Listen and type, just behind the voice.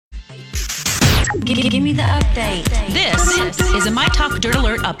Give me the update. This is a My Talk Dirt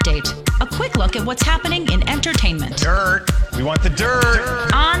Alert update. A quick look at what's happening in entertainment. Dirt. We want the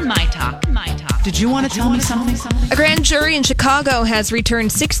dirt. On My Talk. Did you want to tell me something? A grand jury in Chicago has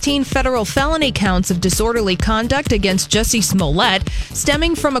returned 16 federal felony counts of disorderly conduct against Jussie Smollet,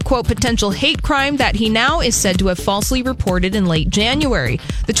 stemming from a, quote, potential hate crime that he now is said to have falsely reported in late January.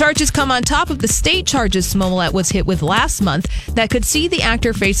 The charges come on top of the state charges Smollett was hit with last month that could see the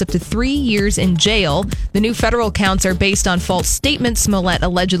actor face up to 3 years in jail. The new federal counts are based on false statements Smollett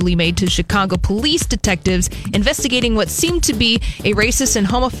allegedly made to Chicago police detectives investigating what seemed to be a racist and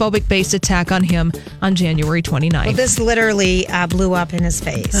homophobic-based attack on him on January 29th. Well, this literally blew up in his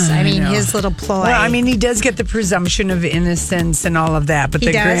face. I mean, his little ploy. Well, I mean, he does get the presumption of innocence and all of that, but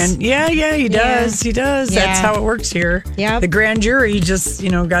He does? he does. He does. Yeah. That's how it works here. Yep. The grand jury just,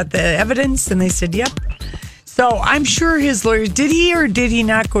 got the evidence and they said, yep. So I'm sure his lawyers, did he or did he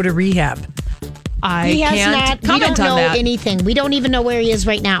not go to rehab? I He has can't not. We comment don't on know that. anything. We don't even know where he is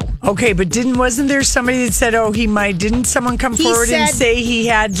right now. Okay, but wasn't there somebody that said, he might, didn't someone come He forward and said- say he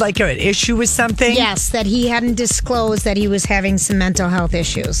had like an issue with something? Yes, that he hadn't disclosed that he was having some mental health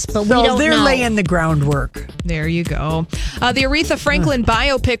issues. But we So don't they're know. laying the groundwork. There you go. The Aretha Franklin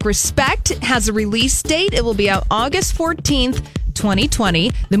biopic Respect has a release date. It will be out August 14th,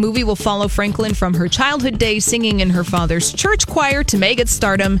 2020. The movie will follow Franklin from her childhood days singing in her father's church choir to mega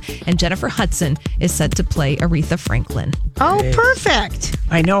stardom, and Jennifer Hudson is set to play Aretha Franklin. Oh, perfect.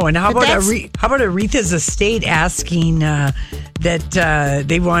 I know. And how But about that's- Aretha's estate asking that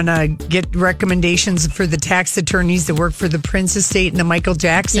they want to get recommendations for the tax attorneys that work for the Prince estate and the Michael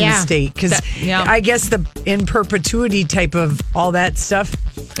Jackson Yeah. estate? Because yeah. I guess the in perpetuity type of all that stuff.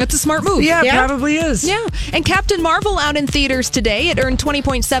 That's a smart move. Yeah, it probably is. Yeah. And Captain Marvel out in theaters today. It earned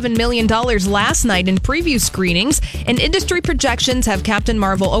 $20.7 million last night in preview screenings. And industry projections have Captain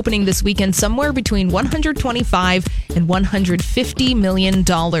Marvel opening this weekend somewhere between $125 and $150 million.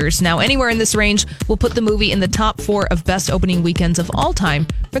 Now, anywhere in this range will put the movie in the top 4 of best opening weekends of all time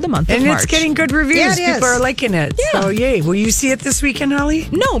for the month of And March. it's getting good reviews. Yeah, it is. People are liking it. Yeah. So, yay. Will you see it this weekend, Holly?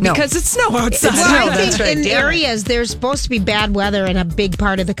 No, because it's snow outside. Well, No, I that's think right. in Damn it. areas there's supposed to be bad weather in a big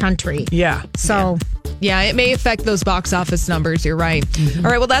part of the country. Yeah. So Yeah, it may affect those box office numbers. You're right. All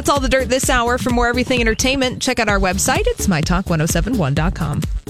right, well, that's all the dirt this hour. For more everything entertainment, check out our website. It's mytalk1071.com.